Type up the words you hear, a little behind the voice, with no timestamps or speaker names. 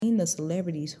The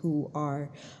celebrities who are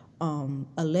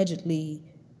allegedly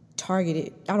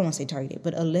targeted, I don't want to say targeted,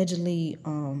 but allegedly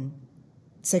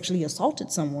sexually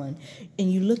assaulted someone,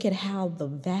 and you look at how the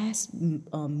vast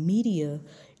media,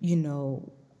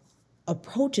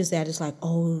 approaches that. It's like,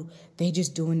 oh, they're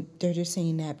just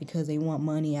saying that because they want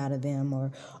money out of them,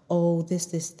 or oh,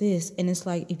 this, and it's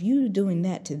like, if you're doing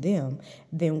that to them,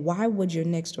 then why would your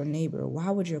next door neighbor, why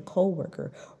would your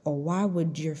coworker, or why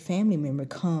would your family member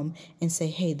come and say,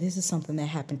 hey, this is something that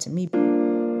happened to me?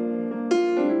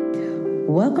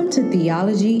 Welcome to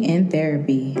Theology and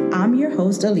Therapy. I'm your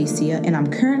host, Alicia, and I'm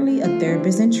currently a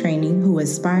therapist in training who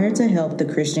aspires to help the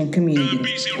Christian community.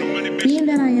 Being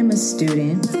that I am a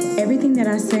student, everything that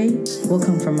I say will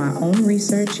come from my own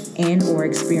research and or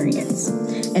experience.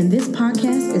 And this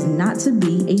podcast is not to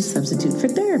be a substitute for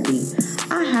therapy.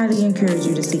 I highly encourage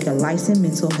you to seek a licensed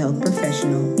mental health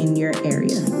professional in your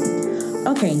area.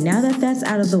 Okay, now that that's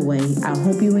out of the way, I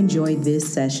hope you enjoy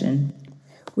this session.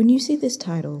 When you see this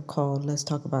title called Let's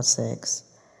Talk About Sex,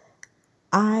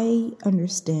 I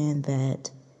understand that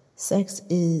sex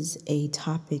is a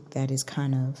topic that is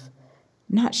kind of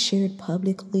not shared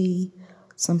publicly.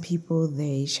 Some people,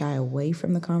 they shy away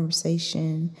from the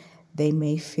conversation. They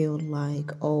may feel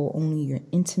like, oh, only your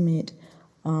intimate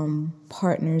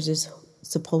partners is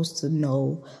supposed to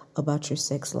know about your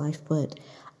sex life. But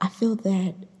I feel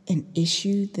that an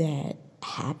issue that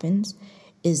happens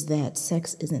is that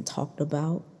sex isn't talked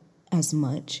about as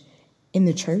much in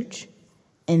the church.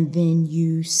 And then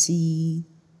you see,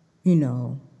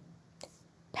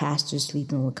 pastors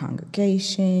sleeping with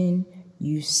congregation.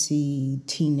 You see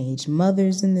teenage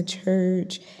mothers in the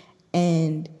church.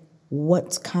 And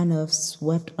what's kind of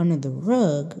swept under the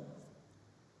rug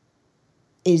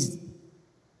is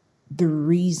the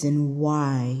reason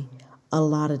why a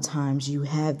lot of times you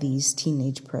have these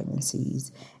teenage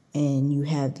pregnancies and you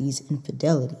have these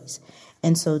infidelities.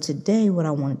 And so today what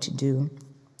I wanted to do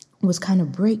was kind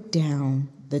of break down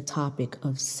the topic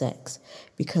of sex,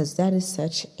 because that is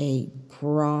such a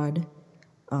broad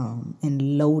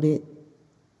and loaded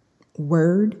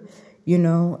word,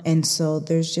 and so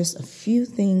there's just a few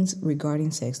things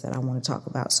regarding sex that I want to talk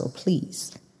about. So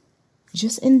please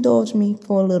just indulge me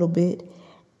for a little bit,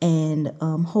 and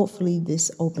hopefully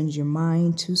this opens your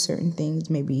mind to certain things,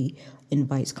 maybe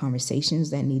invites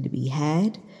conversations that need to be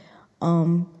had,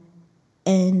 and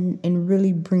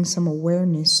really bring some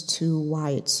awareness to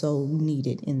why it's so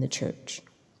needed in the church.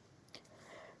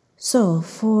 So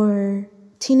for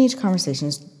teenage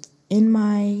conversations, in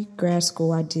my grad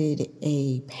school, I did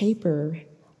a paper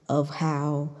of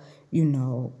how,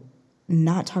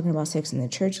 not talking about sex in the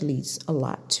church leads a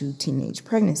lot to teenage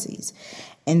pregnancies.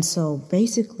 And so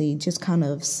basically just kind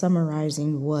of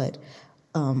summarizing what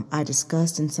I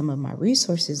discussed in some of my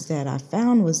resources that I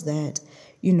found was that,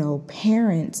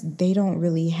 parents, they don't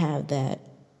really have that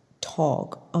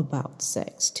talk about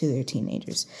sex to their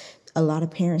teenagers. A lot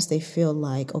of parents, they feel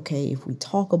like, okay, if we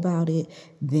talk about it,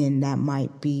 then that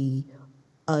might be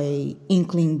a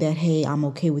inkling that, hey, I'm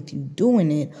okay with you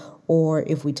doing it. Or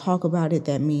if we talk about it,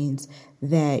 that means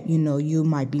that, you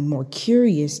might be more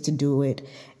curious to do it.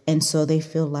 And so they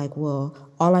feel like, well,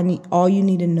 all you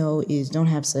need to know is don't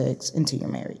have sex until you're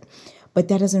married. But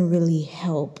that doesn't really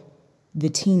help the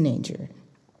teenager.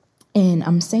 And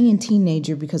I'm saying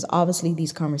teenager because obviously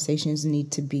these conversations need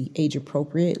to be age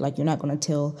appropriate. Like, you're not going to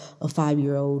tell a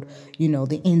 5-year-old,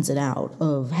 the ins and out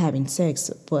of having sex.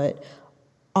 But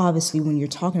obviously when you're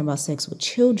talking about sex with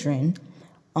children,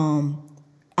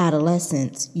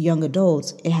 adolescents, young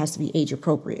adults, it has to be age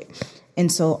appropriate.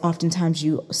 And so oftentimes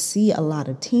you see a lot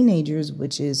of teenagers,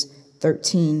 which is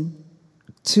 13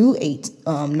 to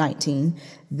 19,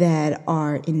 that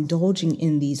are indulging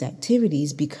in these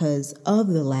activities because of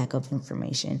the lack of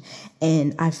information.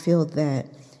 And I feel that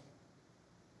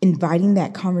inviting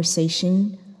that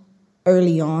conversation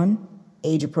early on,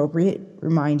 age appropriate,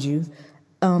 remind you,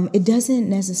 it doesn't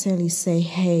necessarily say,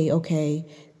 hey, okay,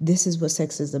 this is what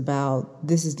sex is about.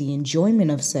 This is the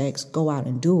enjoyment of sex. Go out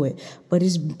and do it. But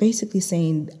it's basically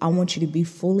saying, I want you to be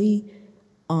fully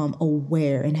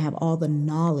aware and have all the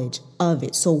knowledge of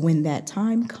it. So when that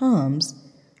time comes,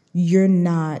 you're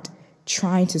not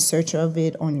trying to search of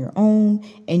it on your own,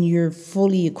 and you're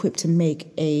fully equipped to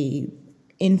make a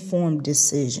informed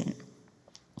decision.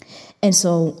 And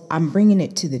so I'm bringing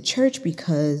it to the church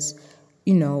because,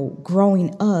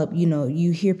 growing up,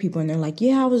 you hear people and they're like,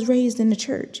 yeah, I was raised in the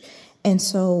church. And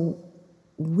so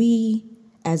we,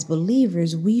 as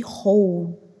believers, we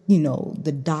hold,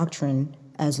 the doctrine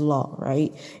as law,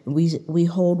 right? We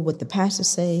hold what the pastors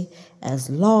say as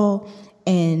law,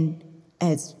 and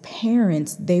as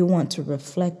parents, they want to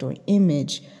reflect or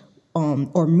image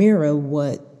or mirror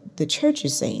what the church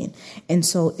is saying. And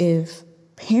so if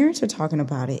parents are talking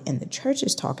about it and the church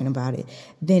is talking about it,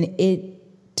 then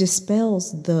it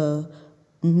dispels the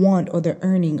want or the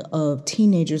earning of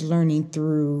teenagers learning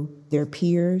through their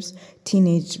peers,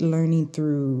 teenage learning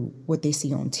through what they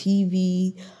see on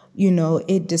TV.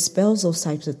 It dispels those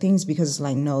types of things because it's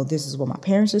like, no, this is what my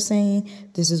parents are saying.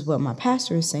 This is what my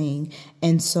pastor is saying.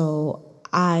 And so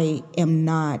I am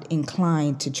not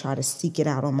inclined to try to seek it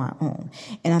out on my own.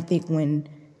 And I think when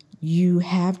you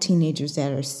have teenagers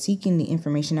that are seeking the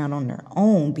information out on their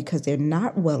own because they're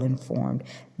not well informed,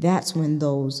 that's when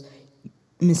those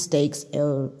mistakes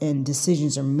and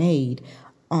decisions are made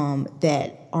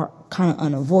that are kind of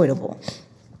unavoidable.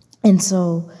 And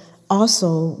so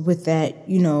also with that,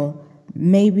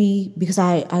 maybe because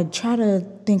I try to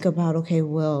think about, okay,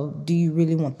 well, do you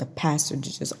really want the pastor to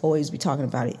just always be talking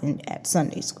about it at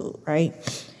Sunday school, right?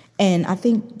 And I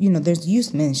think, there's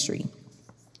youth ministry.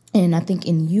 And I think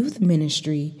in youth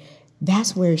ministry,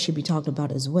 that's where it should be talked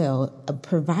about as well,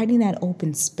 providing that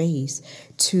open space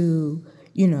to,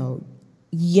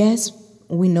 yes,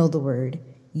 we know the word.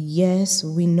 Yes,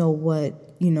 we know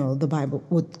what, the Bible,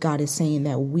 what God is saying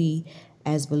that we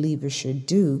as believers should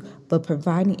do. But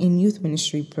providing in youth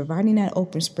ministry, providing that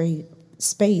open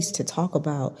space to talk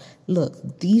about,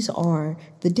 look, these are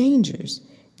the dangers.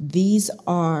 These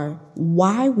are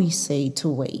why we say to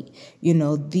wait.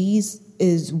 These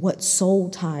is what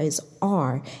soul ties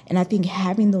are. And I think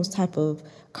having those type of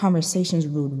conversations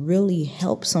would really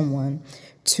help someone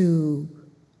to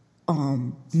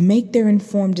make their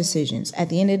informed decisions. At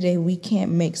the end of the day, we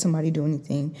can't make somebody do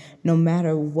anything, no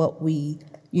matter what we,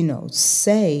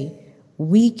 say.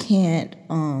 We can't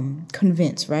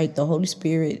convince, right? The Holy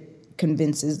Spirit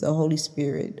convinces, the Holy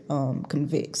Spirit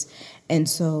convicts. And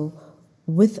so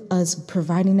with us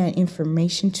providing that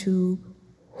information to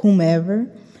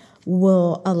whomever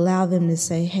will allow them to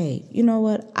say, hey, you know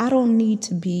what? I don't need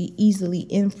to be easily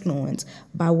influenced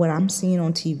by what I'm seeing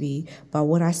on TV, by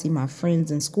what I see my friends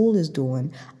in school is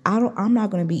doing. I'm not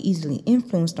going to be easily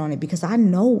influenced on it because I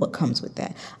know what comes with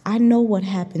that. I know what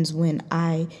happens when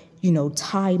I,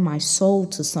 tie my soul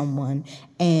to someone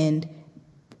and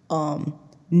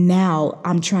now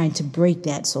I'm trying to break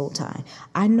that soul tie.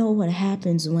 I know what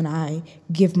happens when I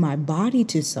give my body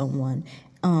to someone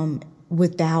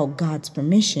without God's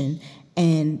permission.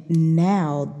 And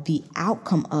now the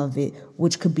outcome of it,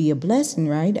 which could be a blessing,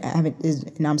 right?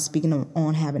 And I'm speaking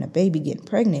on having a baby, getting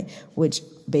pregnant, which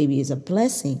baby is a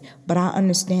blessing. But I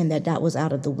understand that was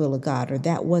out of the will of God, or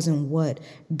that wasn't what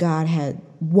God had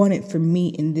wanted for me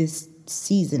in this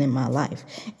season in my life.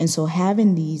 And so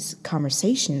having these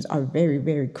conversations are very,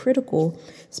 very critical,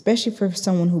 especially for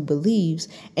someone who believes,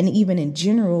 and even in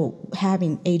general,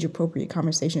 having age-appropriate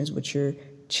conversations with your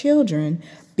children,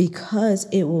 because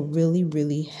it will really,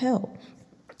 really help.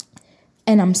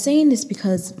 And I'm saying this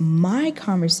because my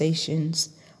conversations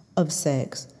of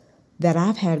sex that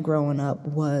I've had growing up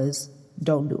was,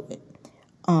 don't do it.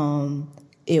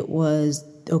 It was,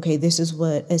 okay, this is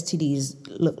what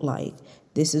STDs look like.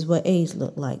 This is what AIDS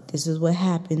look like. This is what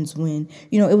happens when,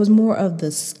 it was more of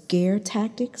the scare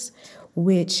tactics,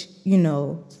 which,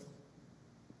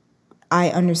 I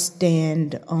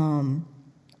understand,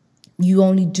 you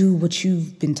only do what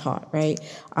you've been taught, right?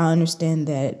 I understand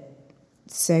that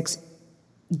sex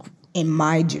in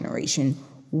my generation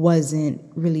wasn't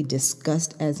really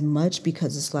discussed as much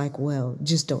because it's like, well,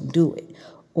 just don't do it.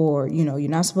 Or, you're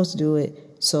not supposed to do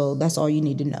it, so that's all you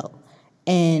need to know.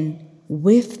 And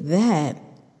with that,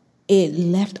 it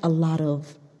left a lot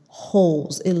of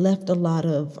holes. It left a lot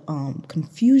of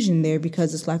confusion there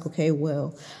because it's like, okay,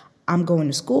 well, I'm going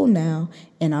to school now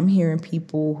and I'm hearing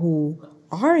people who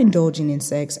are indulging in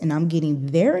sex and I'm getting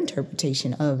their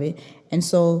interpretation of it. And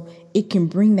so it can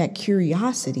bring that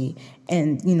curiosity.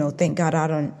 And, thank God I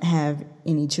don't have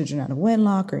any children out of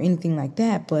wedlock or anything like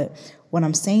that. But what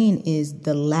I'm saying is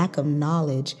the lack of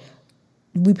knowledge,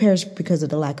 we perish because of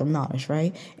the lack of knowledge,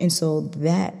 right? And so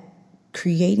that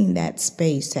creating that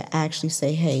space to actually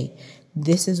say, hey,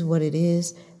 this is what it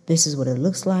is. This is what it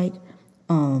looks like.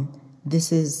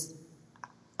 This is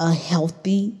a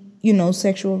healthy,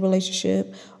 sexual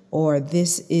relationship, or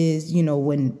this is,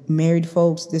 when married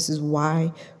folks, this is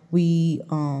why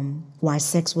why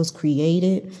sex was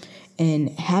created. And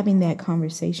having that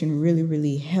conversation really,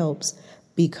 really helps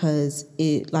because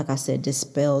it, like I said,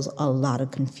 dispels a lot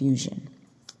of confusion.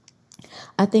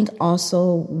 I think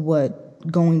also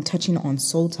touching on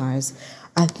soul ties,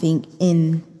 I think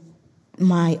in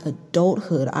my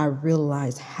adulthood, I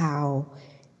realized how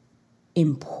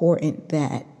important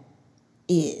that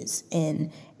is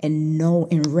and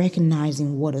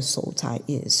recognizing what a soul tie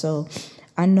is. So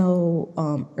I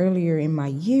know earlier in my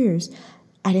years,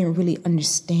 I didn't really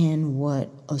understand what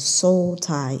a soul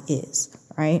tie is,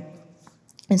 right?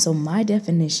 And so my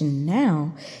definition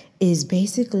now is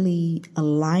basically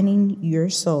aligning your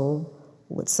soul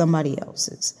with somebody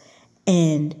else's.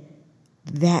 And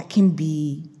that can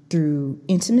be through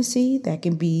intimacy, that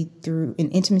can be through an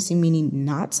intimacy meaning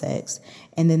not sex,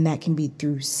 and then that can be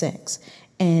through sex.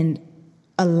 And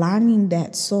aligning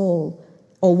that soul,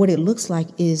 or what it looks like,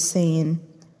 is saying,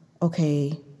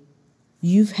 okay,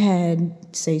 you've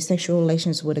had, say, sexual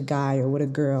relations with a guy or with a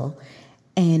girl,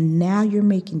 and now you're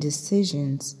making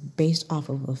decisions based off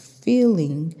of a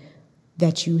feeling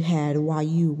that you had while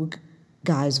you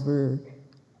guys were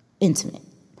intimate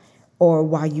or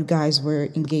while you guys were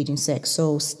engaging sex.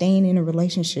 So staying in a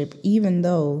relationship, even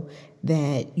though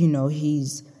that,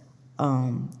 he's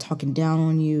talking down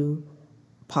on you,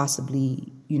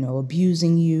 possibly,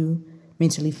 abusing you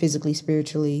mentally, physically,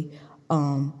 spiritually,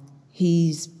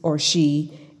 he's or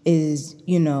she is,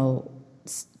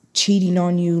 cheating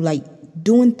on you, like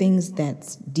doing things that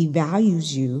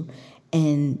devalues you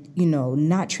and,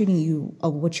 not treating you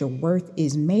of what your worth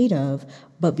is made of.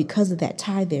 But because of that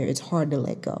tie there, it's hard to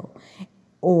let go.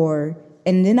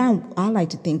 And then I like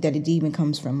to think that it even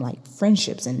comes from like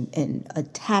friendships and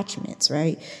attachments,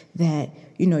 right? That,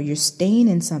 you're staying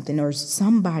in something or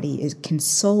somebody can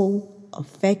so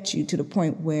affect you to the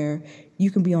point where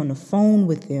you can be on the phone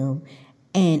with them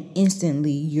and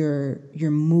instantly your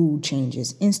mood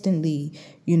changes. Instantly,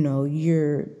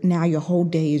 your whole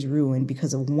day is ruined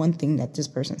because of one thing that this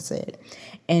person said.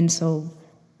 And so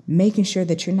making sure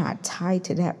that you're not tied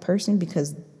to that person,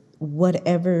 because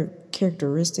whatever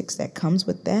characteristics that comes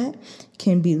with that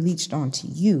can be leached onto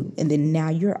you, and then now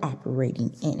you're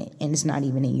operating in it and it's not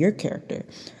even in your character.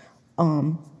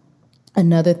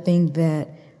 Another thing that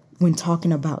when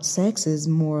talking about sex is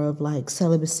more of like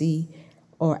celibacy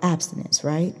or abstinence,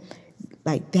 right?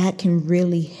 Like that can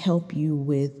really help you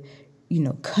with,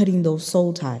 cutting those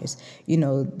soul ties.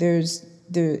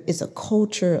 There is a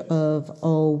culture of,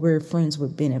 oh, we're friends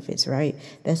with benefits, right?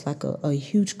 That's like a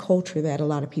huge culture that a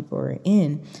lot of people are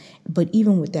in. But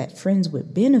even with that friends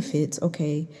with benefits,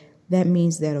 okay, that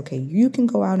means that, okay, you can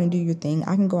go out and do your thing,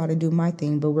 I can go out and do my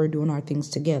thing, but we're doing our things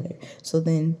together. So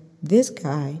then this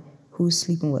guy who's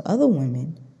sleeping with other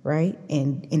women, right,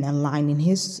 and aligning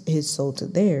his soul to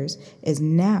theirs, is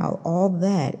now all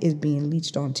that is being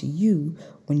leached onto you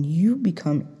when you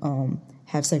become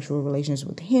have sexual relations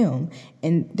with him.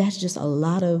 And that's just a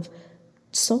lot of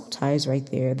soul ties right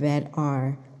there that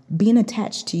are being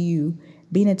attached to you,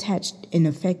 being attached and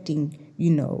affecting,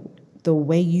 the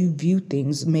way you view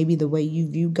things, maybe the way you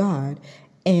view God.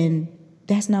 And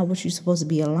that's not what you're supposed to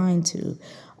be aligned to.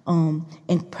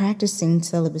 And practicing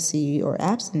celibacy or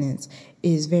abstinence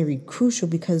is very crucial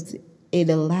because it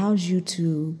allows you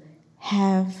to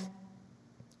have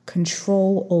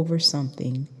control over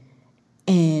something.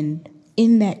 And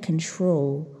in that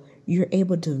control, you're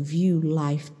able to view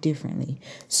life differently.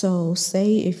 So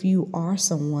say if you are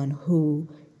someone who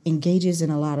engages in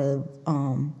a lot of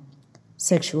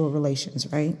sexual relations,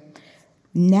 right?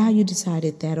 Now you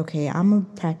decided that, okay, I'm going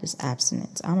to practice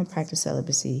abstinence. I'm going to practice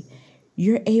celibacy.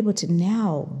 You're able to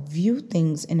now view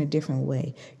things in a different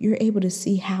way. You're able to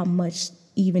see how much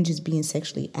even just being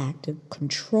sexually active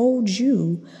controlled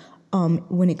you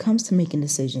when it comes to making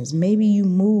decisions. Maybe you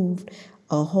moved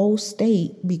a whole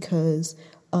state because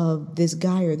of this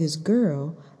guy or this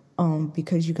girl,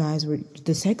 because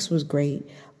the sex was great.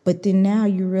 But then now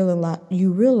you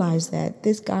realize that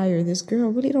this guy or this girl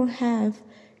really don't have,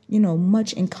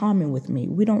 much in common with me.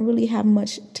 We don't really have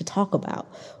much to talk about.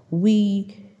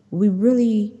 We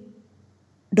really,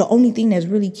 the only thing that's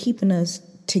really keeping us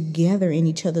together in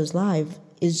each other's life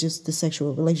is just the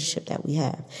sexual relationship that we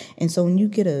have. And so when you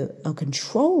get a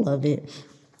control of it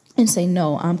and say,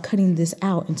 no, I'm cutting this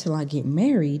out until I get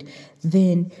married,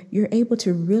 then you're able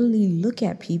to really look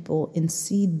at people and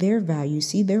see their value,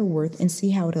 see their worth, and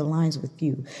see how it aligns with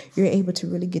you. You're able to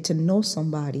really get to know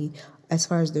somebody as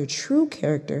far as their true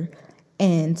character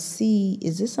and see,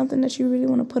 is this something that you really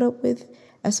want to put up with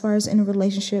as far as in a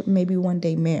relationship, maybe one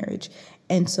day marriage.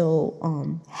 And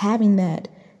so having that,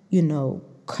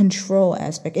 control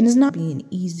aspect, and it's not be an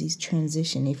easy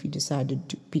transition if you decide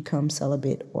to become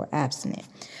celibate or abstinent.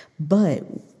 But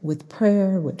with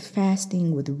prayer, with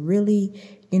fasting, with really,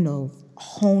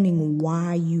 honing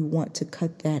why you want to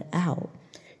cut that out,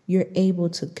 you're able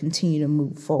to continue to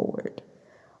move forward.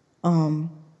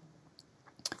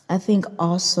 I think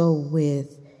also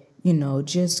with,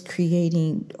 just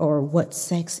creating, or what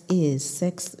sex is,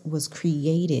 sex was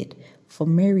created for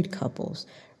married couples,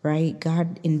 right?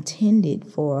 God intended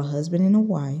for a husband and a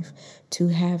wife to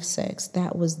have sex.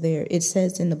 That was there. It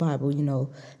says in the Bible,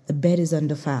 the bed is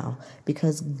undefiled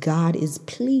because God is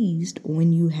pleased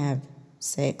when you have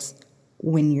sex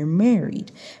when you're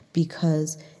married,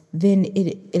 because then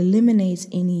it eliminates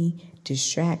any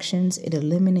distractions. It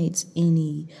eliminates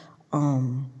any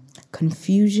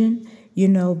confusion,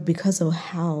 because of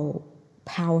how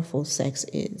powerful sex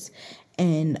is.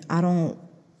 And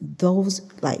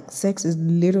sex is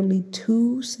literally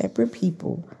two separate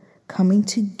people coming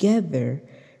together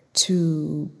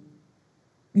to,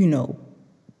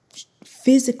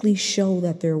 physically show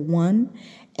that they're one,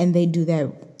 and they do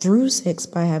that through sex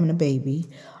by having a baby,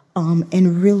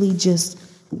 and really just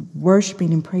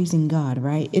worshiping and praising God,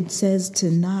 right? It says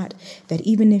that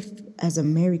even if, as a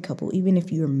married couple, even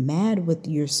if you're mad with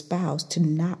your spouse, to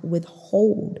not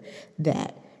withhold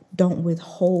that. Don't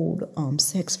withhold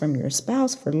sex from your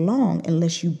spouse for long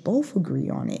unless you both agree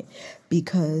on it.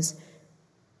 Because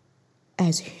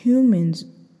as humans,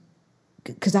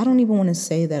 because I don't even want to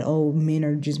say that, men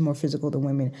are just more physical than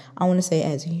women. I want to say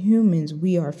as humans,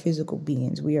 we are physical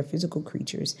beings. We are physical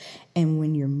creatures. And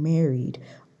when you're married,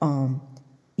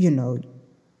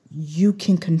 you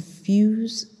can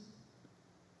confuse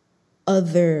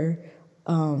other,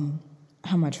 how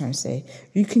am I trying to say?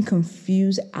 You can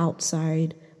confuse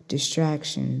outside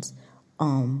distractions,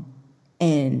 and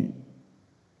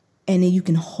then you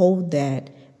can hold that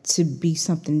to be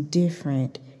something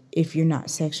different if you're not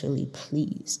sexually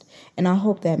pleased. And I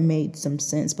hope that made some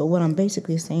sense. But what I'm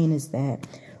basically saying is that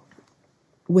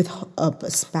with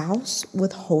a spouse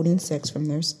withholding sex from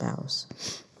their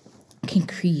spouse can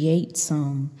create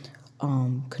some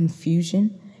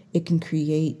confusion. It can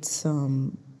create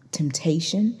some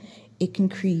temptation. It can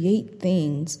create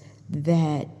things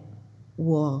that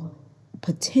will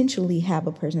potentially have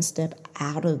a person step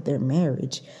out of their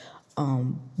marriage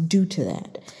due to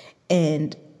that.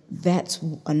 And that's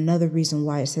another reason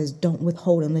why it says don't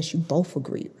withhold unless you both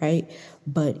agree, right?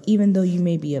 But even though you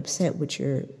may be upset with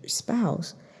your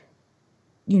spouse,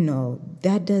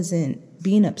 that doesn't,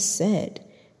 being upset,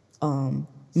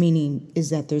 meaning is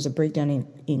that there's a breakdown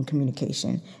in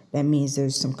communication. That means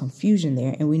there's some confusion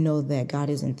there, and we know that God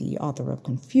isn't the author of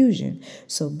confusion.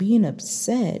 So being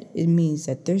upset, it means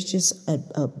that there's just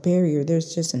a barrier,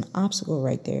 there's just an obstacle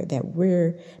right there that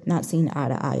we're not seeing eye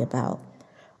to eye about.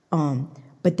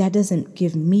 But that doesn't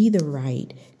give me the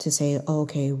right to say,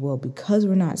 okay, well, because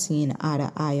we're not seeing eye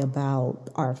to eye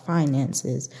about our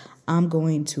finances, I'm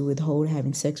going to withhold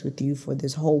having sex with you for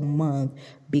this whole month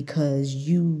because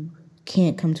you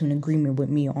can't come to an agreement with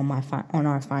me on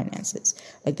our finances.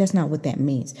 Like, that's not what that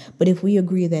means. But if we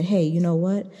agree that, hey, you know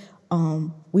what,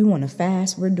 we want to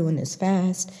fast, we're doing this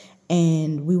fast,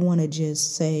 and we want to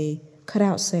just say cut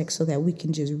out sex so that we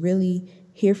can just really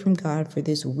hear from God for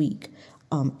this week.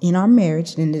 In our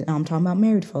marriage, and I'm talking about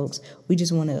married folks, we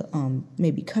just want to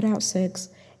maybe cut out sex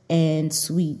and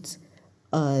sweets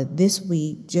this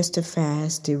week just to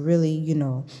fast, to really,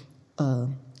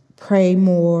 pray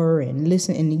more and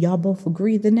listen, and y'all both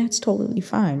agree, then that's totally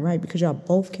fine, right? Because y'all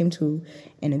both came to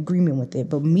an agreement with it.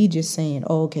 But me just saying,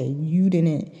 okay, you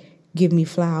didn't give me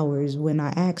flowers when I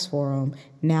asked for them,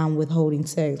 now I'm withholding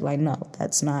sex. Like, no,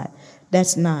 that's not,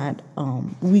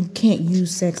 we can't use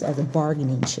sex as a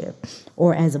bargaining chip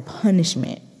or as a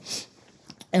punishment,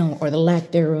 or the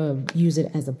lack thereof, use it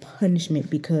as a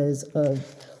punishment because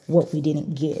of what we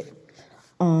didn't get.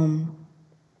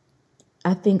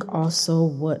 I think also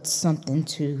what's something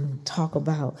to talk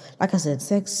about, like I said,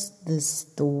 sex,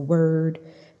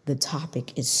 the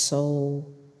topic is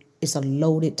it's a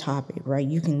loaded topic, right?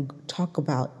 You can talk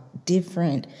about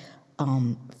different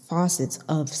facets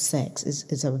of sex.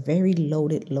 It's a very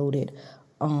loaded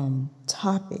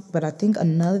topic. But I think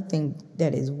another thing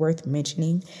that is worth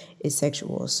mentioning is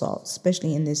sexual assault,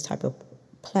 especially in this type of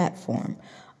platform.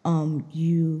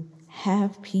 You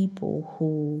have people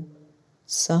who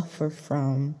suffer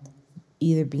from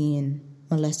either being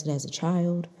molested as a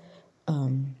child,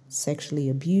 sexually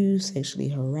abused, sexually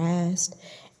harassed,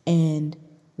 and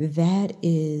that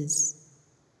is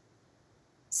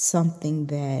something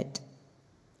that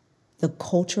the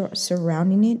culture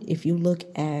surrounding it, if you look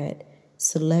at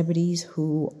celebrities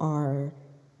who are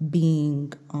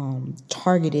being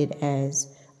targeted as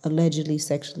allegedly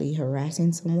sexually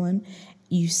harassing someone,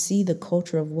 you see the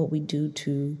culture of what we do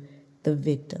to the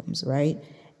victims, right?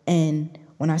 And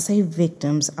when I say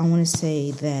victims, I want to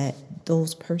say that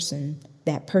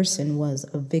that person was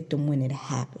a victim when it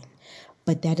happened.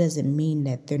 But that doesn't mean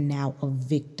that they're now a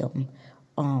victim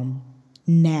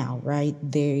now, right?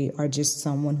 They are just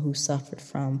someone who suffered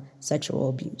from sexual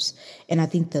abuse. And I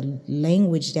think the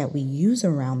language that we use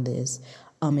around this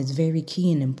is very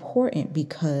key and important,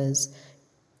 because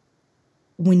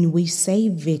when we say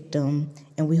victim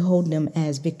and we hold them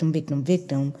as victim, victim,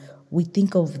 victim, we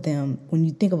think of them, when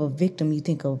you think of a victim, you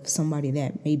think of somebody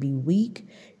that may be weak.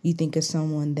 You think of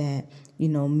someone that,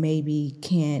 maybe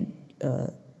can't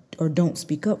or don't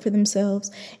speak up for themselves.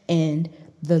 And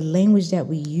the language that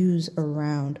we use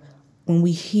around when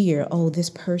we hear, oh,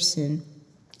 this person,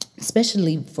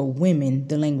 especially for women,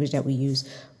 the language that we use,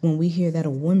 when we hear that a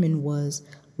woman was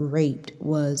raped,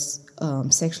 was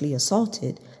sexually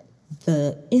assaulted,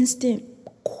 the instant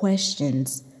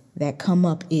questions that come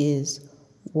up is,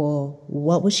 well,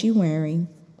 what was she wearing?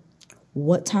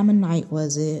 What time of night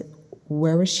was it?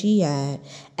 Where was she at?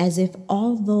 As if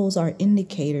all those are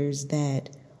indicators that,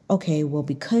 okay, well,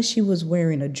 because she was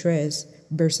wearing a dress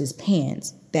versus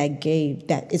pants,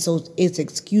 it's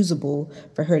excusable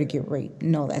for her to get raped.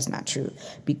 No, that's not true.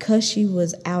 Because she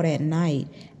was out at night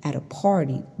at a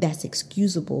party, that's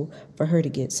excusable for her to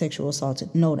get sexual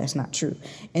assaulted. No, that's not true.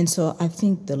 And so I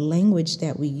think the language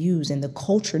that we use and the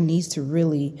culture needs to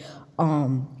really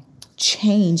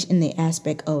change in the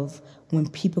aspect of when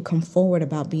people come forward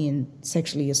about being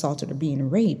sexually assaulted or being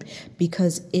raped,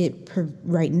 because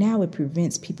right now it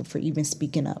prevents people from even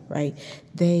speaking up, right?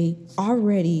 They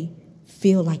already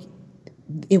feel like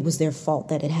it was their fault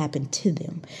that it happened to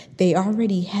them. They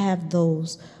already have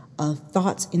those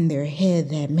thoughts in their head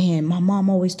that, man, my mom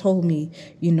always told me,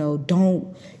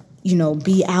 don't,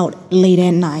 be out late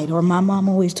at night, or my mom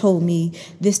always told me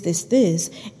this.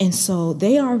 And so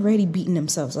they already beating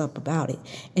themselves up about it.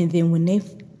 And then when they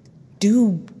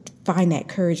do find that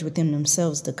courage within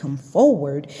themselves to come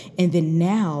forward, and then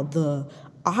now the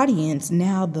audience,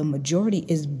 now the majority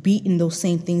is beating those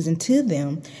same things into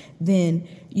them, then,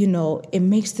 it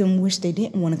makes them wish they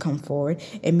didn't want to come forward.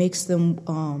 It makes them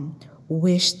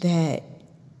wish that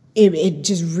it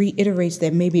just reiterates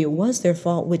that maybe it was their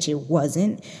fault, which it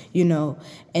wasn't,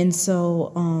 And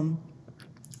so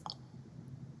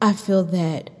I feel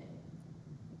that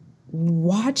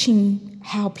watching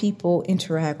how people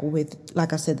interact with,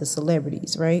 like I said, the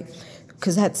celebrities, right?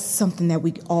 Because that's something that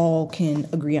we all can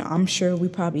agree on. I'm sure we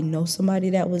probably know somebody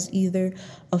that was either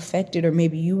affected, or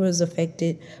maybe you was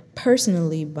affected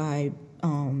personally by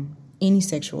any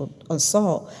sexual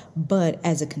assault. But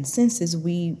as a consensus,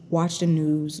 we watch the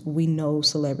news, we know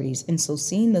celebrities. And so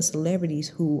seeing the celebrities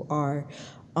who are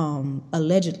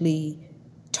allegedly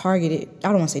targeted, I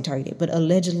don't want to say targeted, but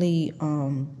allegedly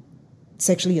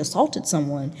sexually assaulted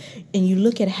someone, and you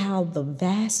look at how the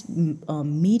vast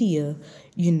media,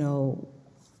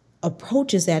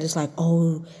 approaches that, it's like,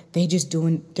 oh, they're just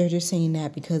saying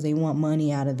that because they want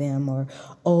money out of them, or,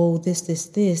 oh, this.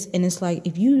 And it's like,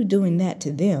 if you're doing that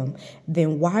to them,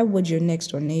 then why would your next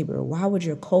door neighbor, why would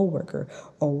your coworker,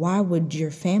 or why would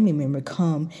your family member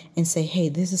come and say, hey,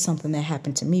 this is something that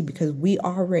happened to me? Because we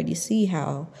already see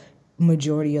how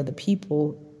majority of the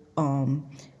people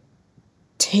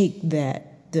take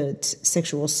the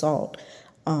sexual assault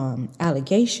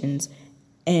allegations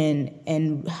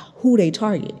and who they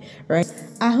target, right?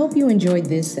 I hope you enjoyed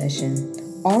this session.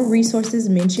 All resources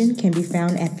mentioned can be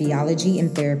found at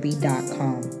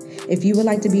theologyandtherapy.com. If you would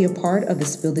like to be a part of the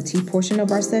Spill the Tea portion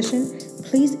of our session,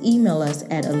 please email us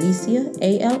at Alicia,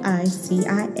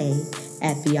 ALICIA,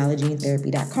 at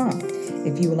theologyandtherapy.com.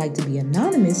 If you would like to be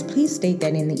anonymous, please state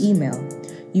that in the email.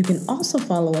 You can also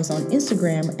follow us on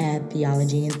Instagram at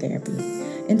Theology and Therapy.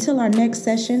 Until our next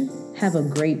session, have a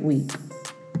great week.